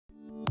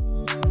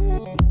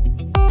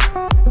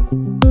We're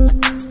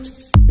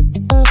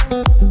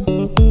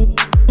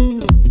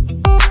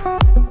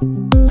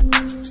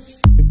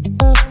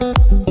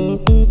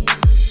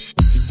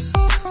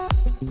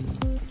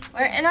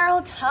in our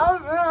hotel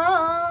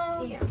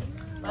room. Yeah.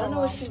 I don't know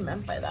what she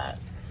meant by that.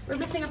 We're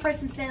missing a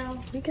person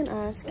still. We can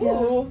ask.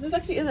 Oh, this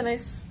actually is a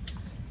nice.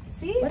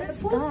 See, the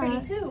pool's pretty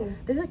too.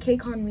 There's a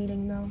kcon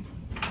meeting though.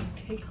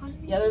 kcon?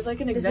 Yeah, there's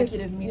like an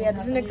executive meeting. Yeah,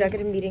 there's an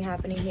executive meeting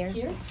happening here.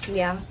 Here?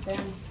 Yeah.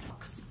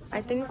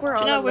 I think we're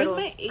all Janelle, a where's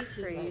little my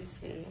ateez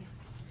crazy.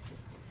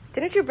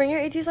 Didn't you bring your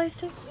ateez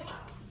license?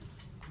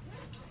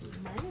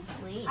 Mine is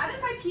clean. How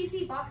did my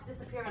PC box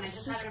disappear when I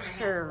just had it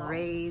in my hand?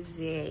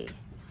 Crazy.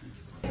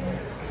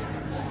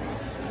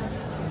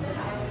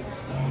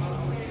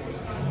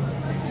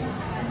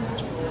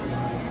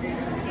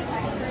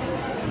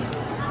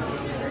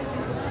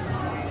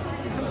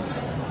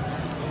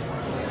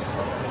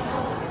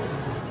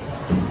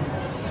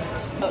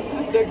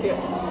 This is so cute.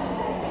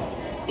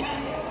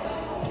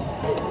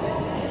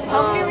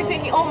 How many are we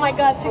taking? Oh my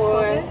god, 6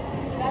 4.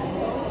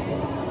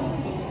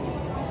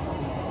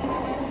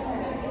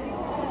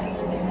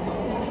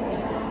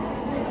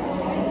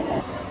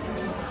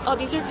 Oh,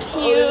 these are cute.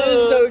 Oh, this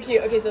is so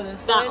cute. Okay, so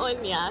this that one.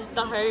 one, yeah.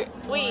 The heart.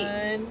 Wait.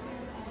 One.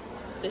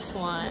 This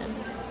one.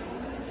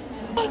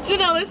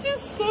 Janelle, this is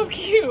so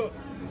cute.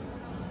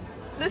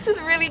 This is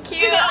really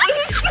cute. Janelle,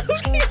 this is so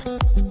cute.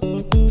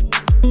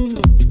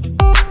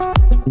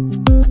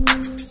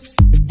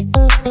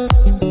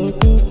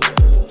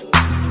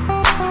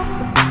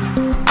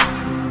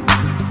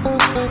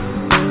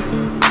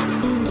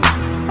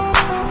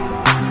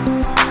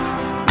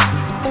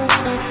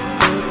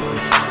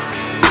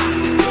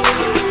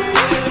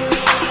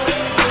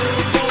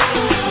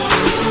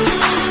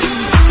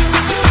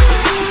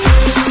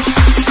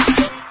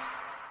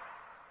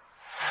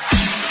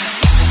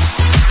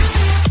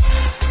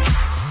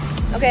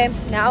 Okay,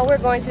 now we're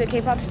going to the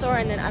K-pop store,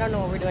 and then I don't know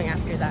what we're doing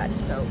after that.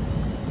 So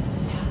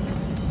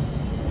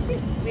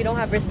we don't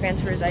have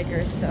wristbands for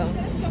Zikers, so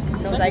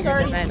no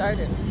Zikers event.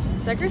 Started.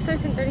 Zikers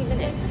starts in 30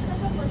 minutes.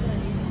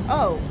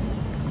 Oh.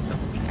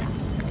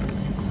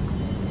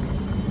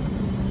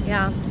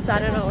 Yeah, so I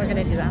don't know what we're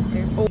gonna do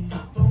after.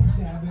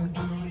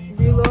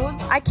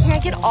 Reload. I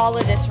can't get all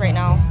of this right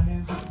now.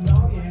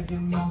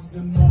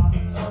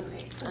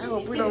 I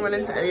hope we don't run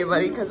into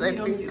anybody because I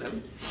think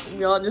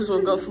we all just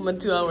woke up from a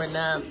 2-hour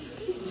nap.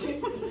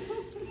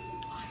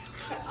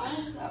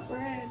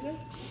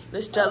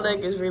 This jet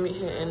lag is really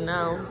hitting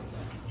now.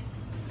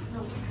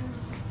 No,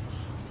 because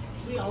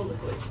we all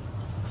look like.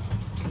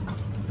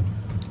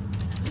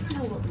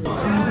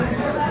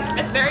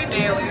 It's very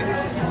Bailey.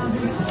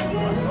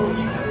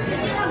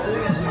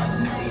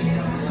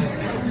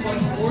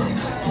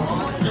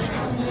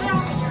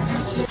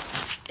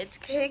 It's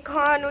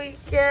kcon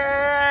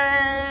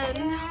weekend.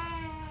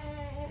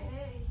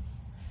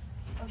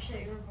 Oh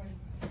shit, you're recording.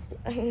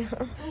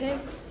 Okay,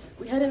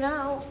 we heading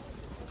out.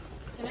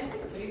 Can I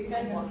take a video of you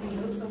guys walking? You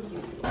look so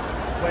cute.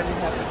 When did you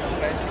have to come,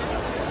 guys?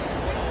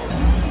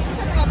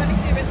 Let me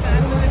see your wristband.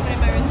 I'm going to put in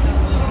my wristband.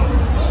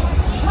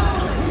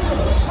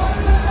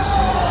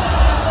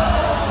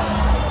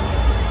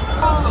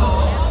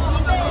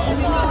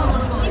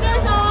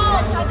 집에서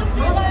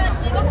가족들과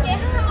즐겁게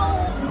하오.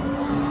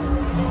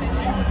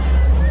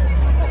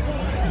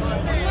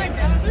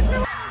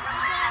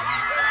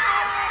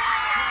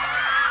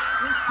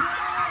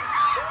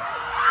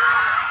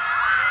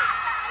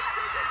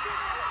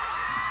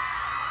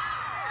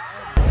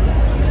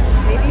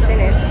 Maybe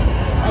finished.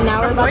 And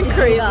now we're about to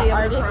crazy. do the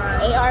artist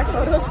AR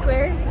Photo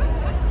Square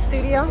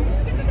studio.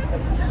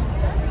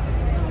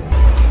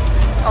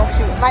 Oh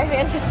shoot, my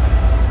man just.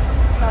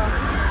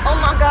 Oh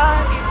my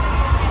god.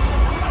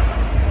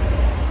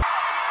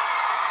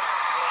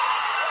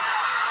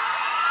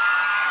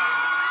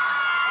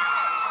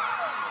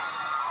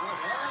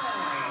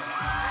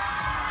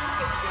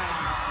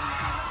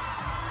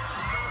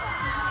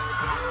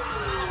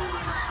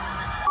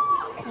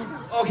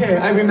 Okay,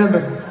 I remember.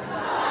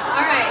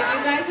 Alright, if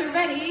you guys are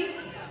ready,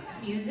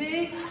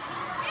 music,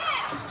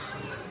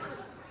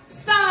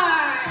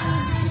 start!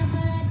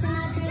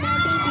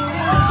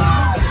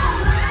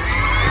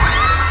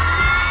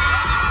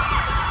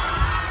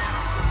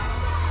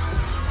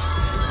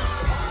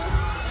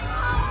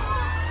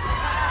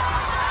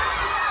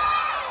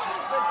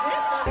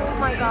 Oh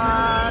my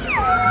god.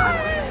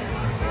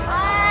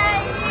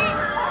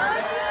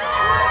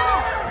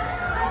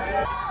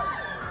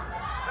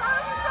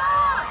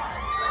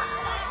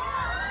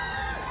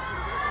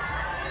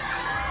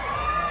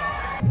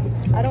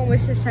 I don't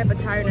wish this type of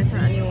tiredness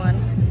on anyone.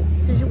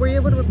 Were you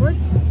able to record?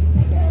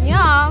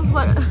 Yeah,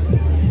 but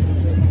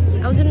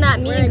I was in that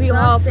meet and greet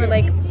hall for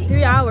like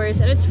 3 hours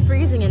and it's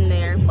freezing in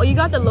there. Oh, you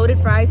got the loaded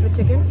fries with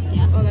chicken?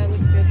 Yeah. Oh, that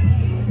looks good.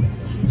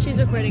 She's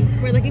recording.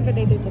 We're looking for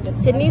tickets.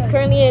 Sydney's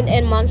currently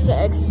in Monster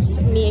X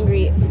meet and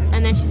greet,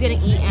 and then she's gonna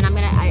eat, and I'm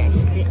gonna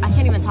ice cream. I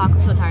can't even talk,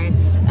 I'm so tired.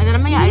 And then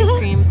I'm gonna get ice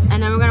cream,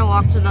 and then we're gonna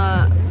walk to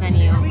the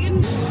venue. I'm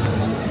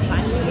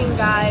leaving,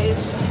 guys.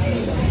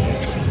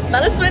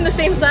 Let us find the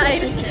same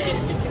side.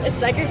 It's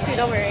Zikers too,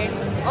 don't worry.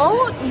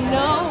 Oh,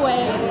 no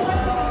way.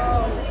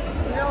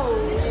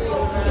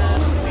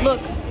 Look.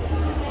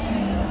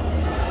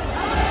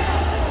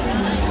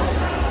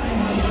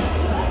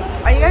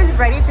 Are you guys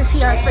ready to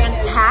see our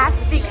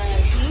fantastic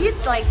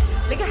seats? Like,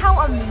 look at how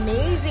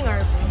amazing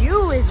our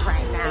view is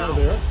right now.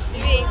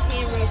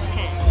 318, row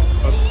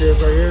 10.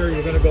 Upstairs right here,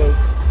 you're gonna go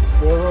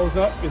 4 rows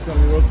up. It's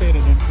gonna be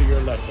rotated into your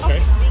left, okay?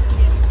 Thank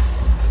you.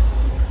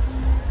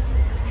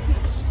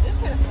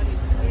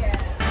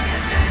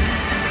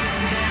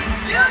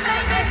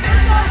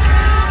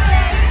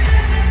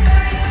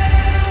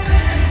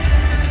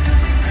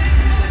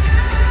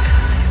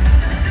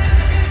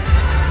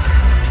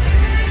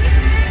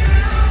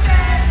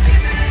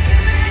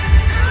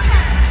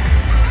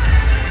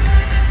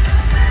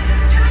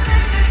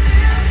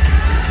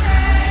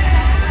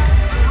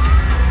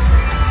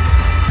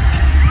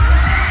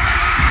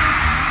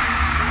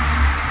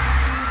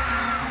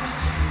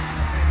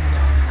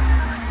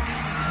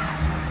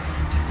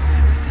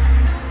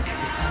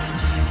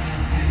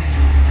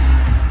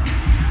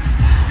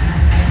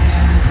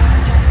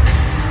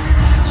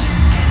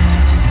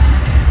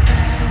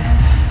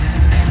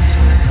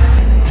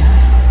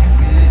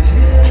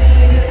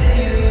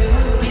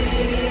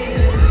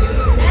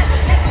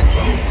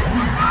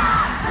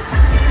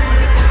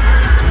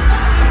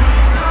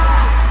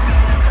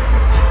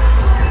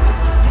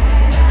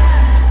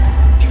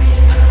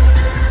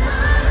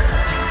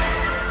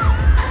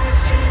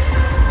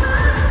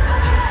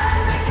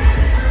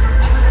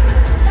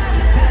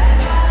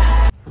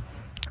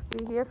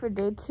 For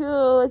day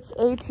 2, it's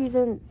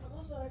ateez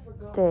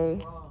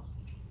day.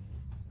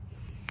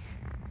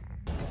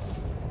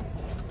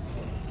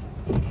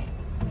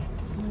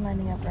 I'm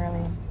lining up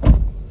early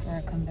for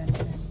a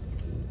convention.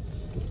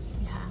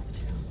 Yeah,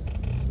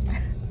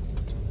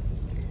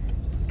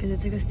 because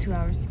it took us 2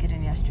 hours to get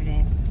in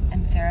yesterday,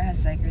 and Sarah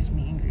has Zyger's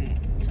meet and greet,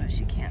 so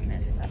she can't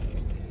miss that.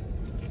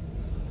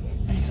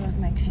 I still have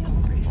my tail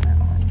bracelet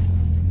on.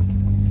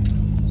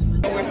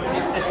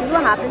 This is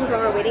what happens when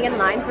we're waiting in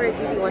line for a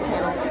CB1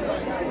 panel.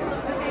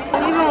 I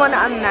don't even want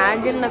to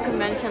imagine the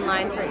convention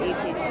line for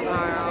ateez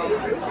tomorrow.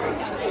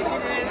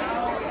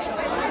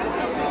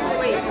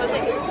 Wait, so the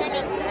 18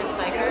 and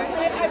Zyger?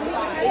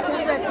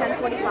 18 is at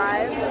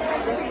 10:45,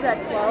 this is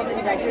at 12, and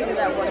Zyger is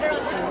at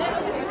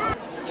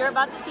 1:15. You're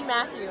about to see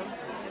Matthew.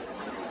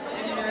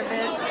 I'm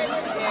nervous, I'm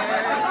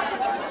scared.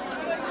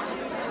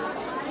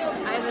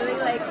 I really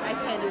I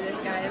can't do this,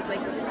 guys.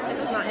 Like, this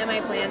is not in my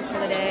plans for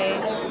the day.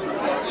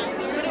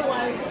 But it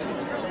was.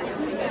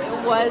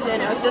 It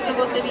wasn't. It was just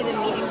supposed to be the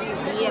meet and greet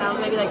me, and I was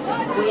gonna be like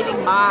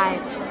waving by.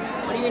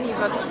 What do you mean he's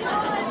about to see?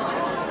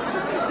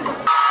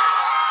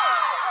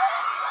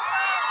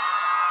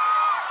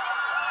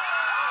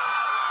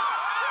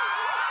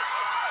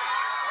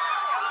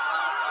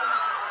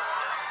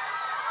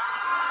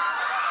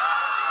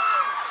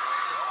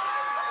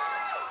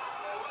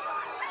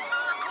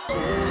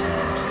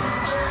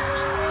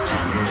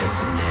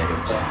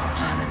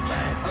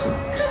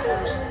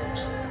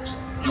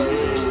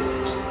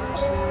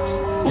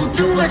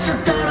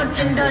 우주에서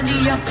떨어진다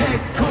네 앞에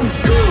쿵쿵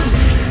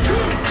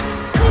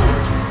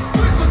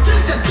불꽃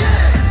찢어져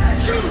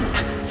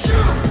슈슈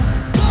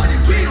머리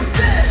위로 세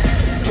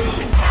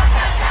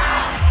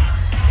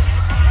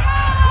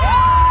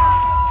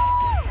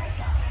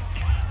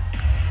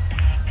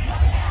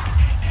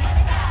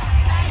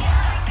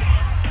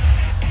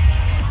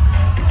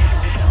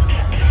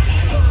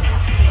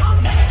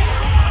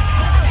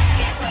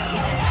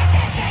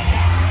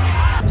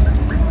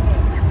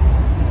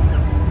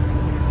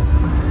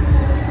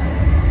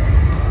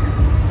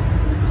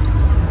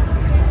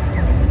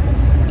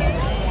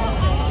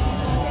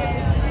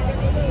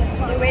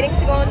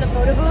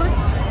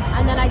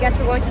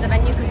Going to the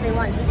venue because they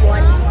want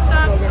ZB1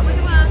 slogans.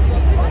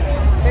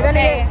 They're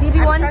gonna get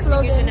ZB1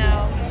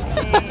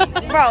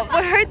 slogans. Bro,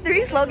 we heard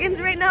 3 slogans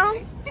right now,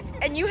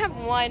 and you have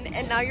 1,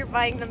 and now you're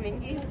buying the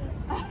Mingies.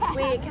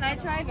 Wait, can I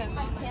try them?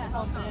 I can't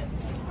help it.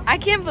 I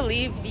can't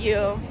believe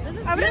you. This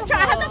is I'm gonna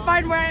try. I have to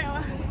find where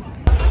I.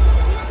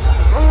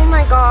 Oh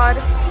my god,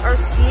 our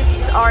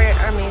seats are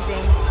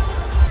amazing.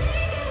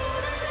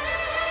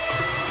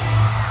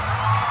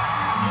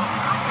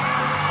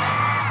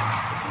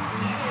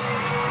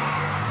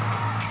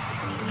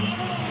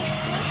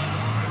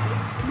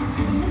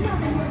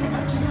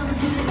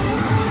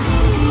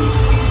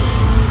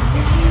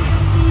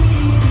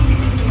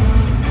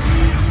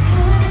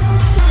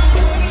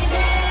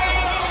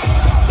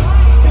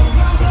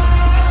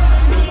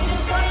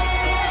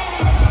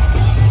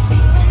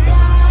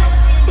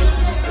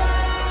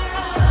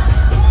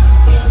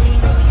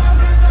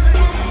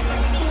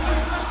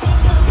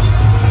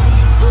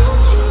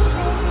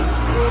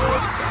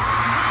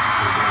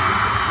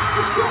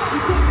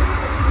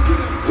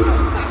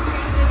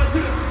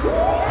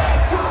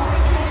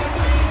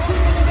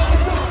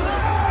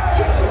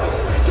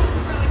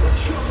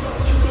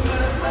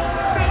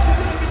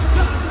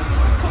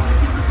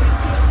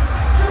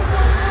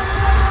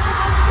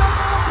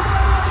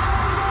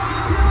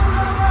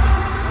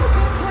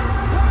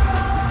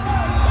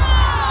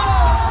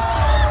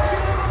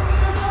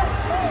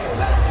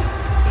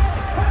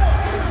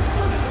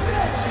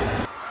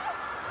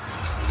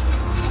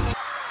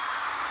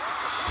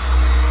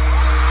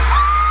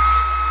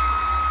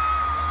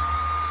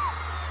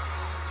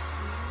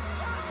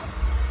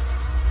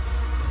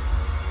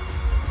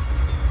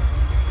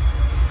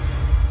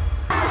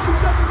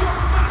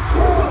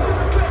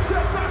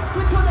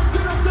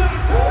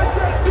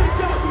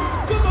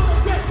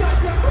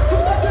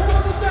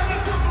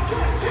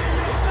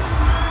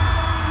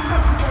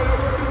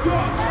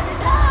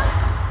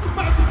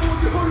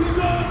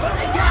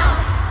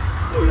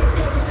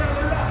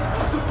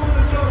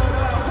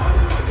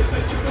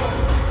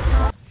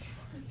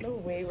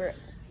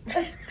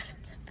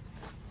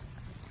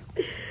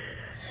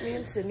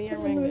 Sydney are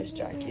wearing this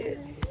jacket,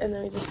 and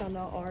then we just found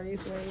out Ari's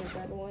wearing a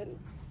red one.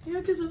 Yeah,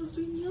 because I was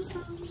doing your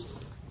song. I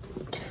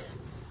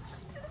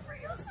did it for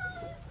your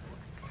song.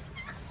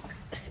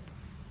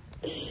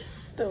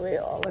 The way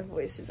all our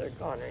voices are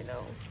gone right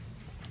now.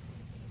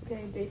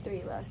 Okay, day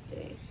 3, last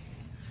day.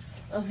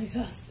 I'm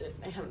exhausted.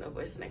 I have no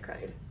voice and I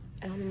cried.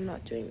 I'm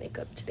not doing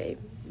makeup today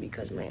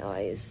because my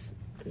eye is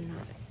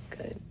not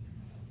good.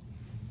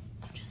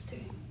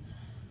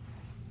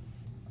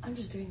 I'm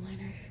just doing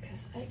liner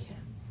because I can.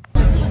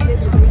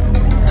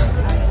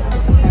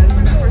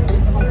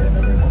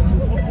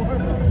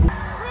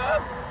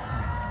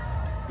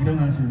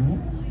 일어나시고.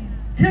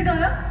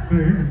 제가요? 네.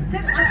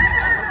 제가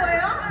하는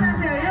거예요?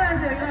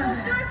 일어나세요. 저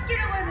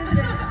시원시키려고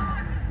했는데.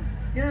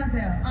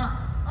 일어나세요. 나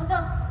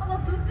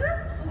두드?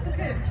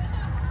 어떡해.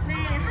 네,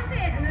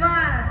 하세요.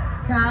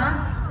 자.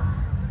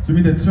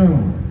 준비됐죠?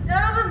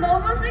 여러분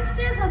너무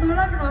섹시해서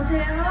놀라지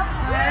마세요.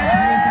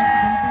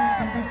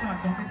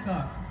 Don't get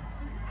shocked.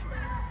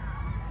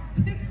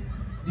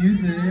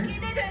 Music.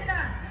 기대된다.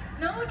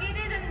 너무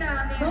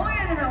기대된다. 너무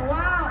기대된다.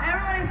 Wow,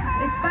 everyone is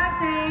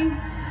expecting.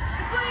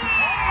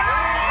 Squeeze!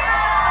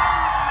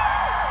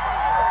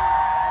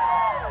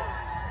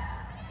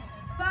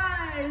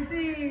 5,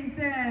 6,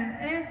 7,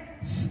 8.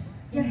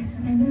 Yes,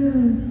 I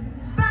know.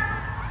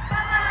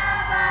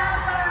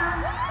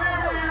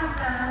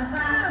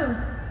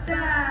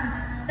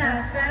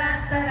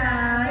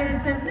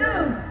 Yes, I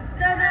know.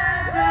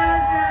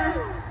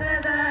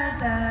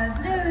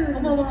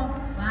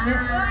 어머머.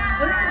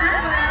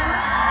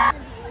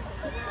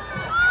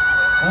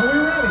 Are we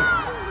ready?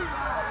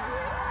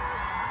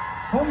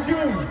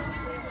 Hongjun,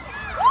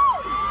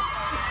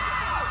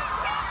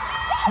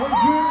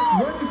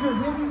 what is your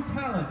hidden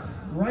talent?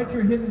 Write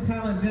your hidden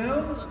talent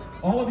down.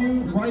 All of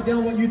you, write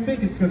down what you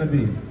think it's going to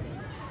be.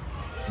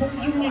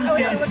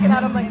 홍준님께 질문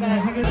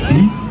하겠습니다.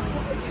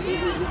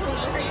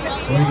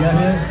 What do you got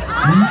here?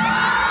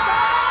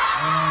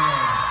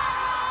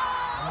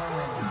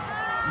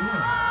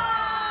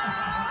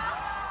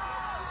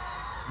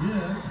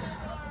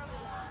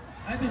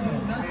 I think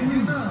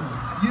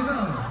you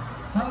know.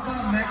 How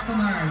about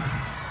McDonald's?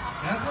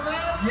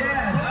 McDonald's?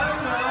 Yes.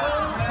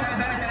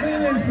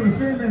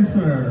 Famous,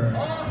 sir.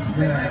 Oh,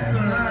 famous.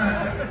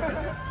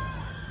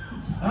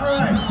 All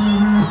right.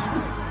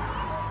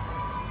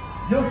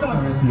 Yosan.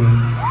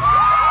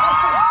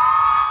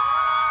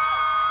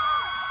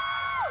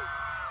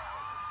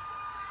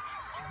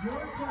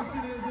 Your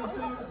question is,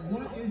 Yosan,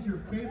 what is your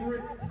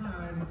favorite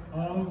time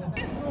of?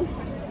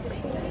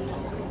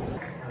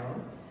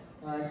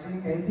 I think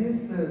ateez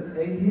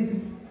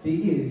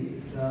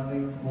biggest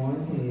selling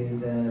point is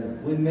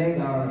that we make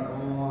our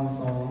own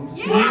songs.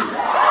 Yeah!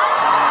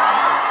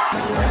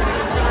 We're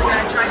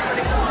gonna try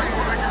putting the water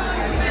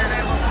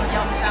together. We'll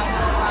yell down the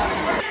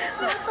clouds.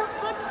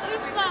 What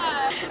is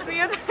that?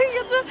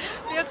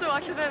 We have to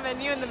walk to the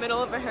venue in the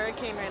middle of a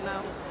hurricane right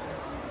now.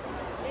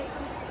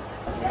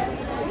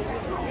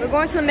 We're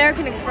going to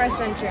American Express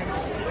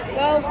entrance.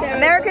 Go, Sarah.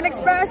 American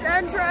Express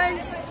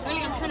entrance.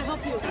 Really, I'm trying to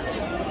help you.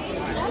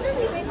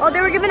 Oh,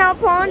 they were giving out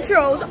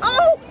ponchos.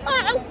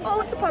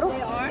 Oh, it's a puddle.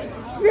 They are?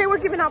 They were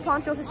giving out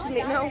ponchos. It's too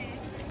late now.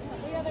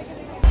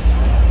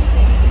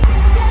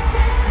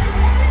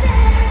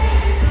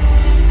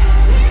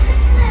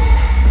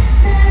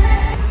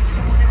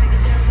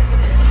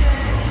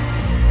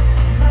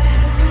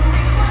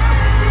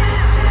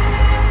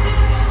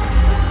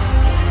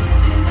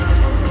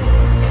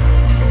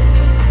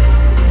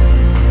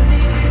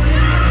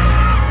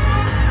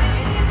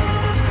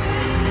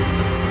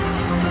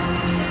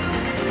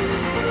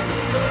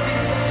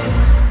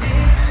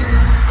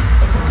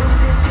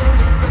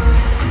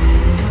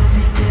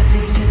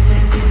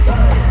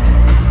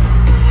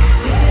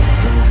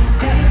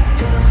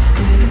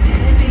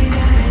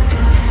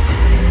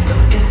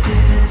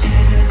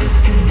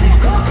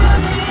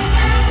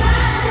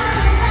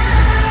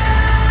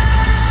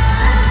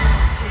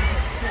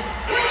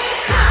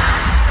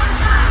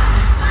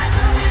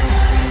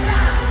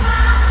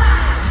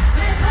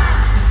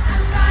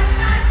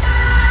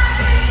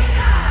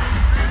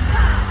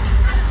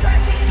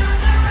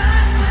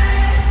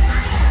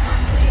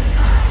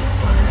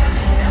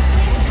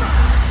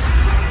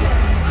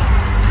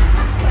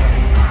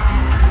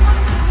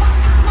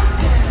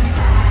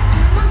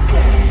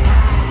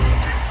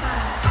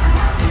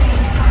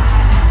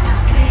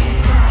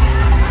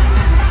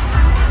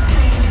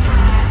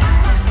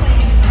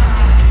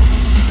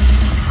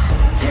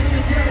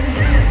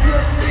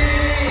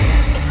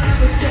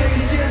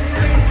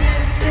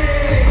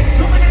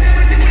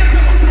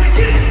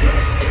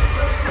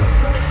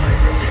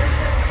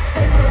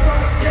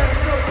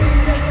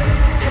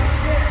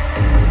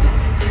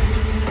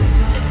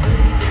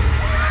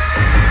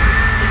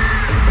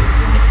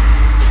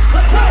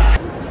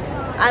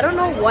 I don't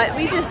know what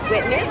we just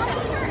witnessed.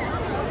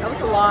 That was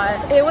a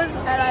lot. It was,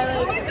 and I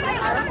don't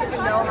even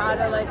know how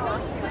to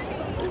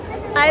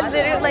I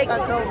literally I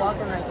go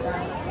walking like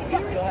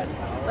that.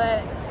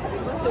 But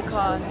what's it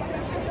called?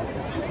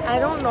 I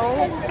don't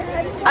know.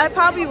 I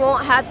probably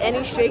won't have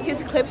any Stray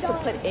Kids clips to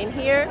put in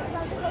here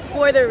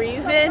for the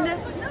reason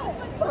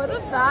For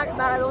the fact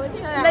that the only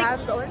thing that Like, I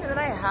have, the only thing that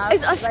I have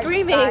is a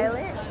screaming.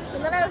 Silent. The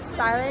thing that I was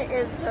silent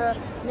is the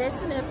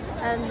listening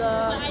and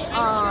the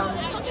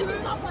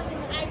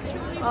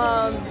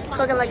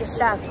cooking like a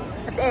chef.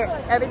 That's it.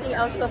 Everything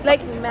else is a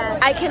fucking mess.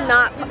 I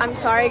cannot. I'm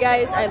sorry,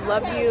 guys. I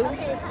love you,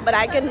 but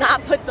I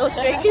cannot put those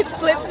Stray Kids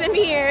clips in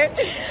here.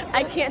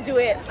 I can't do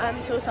it.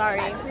 I'm so sorry.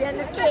 That's the end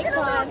of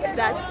kcon.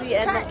 That's the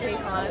end of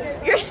kcon.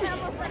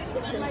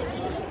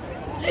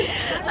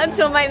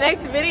 Until my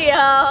next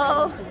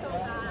video.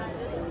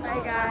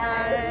 Bye,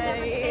 guys.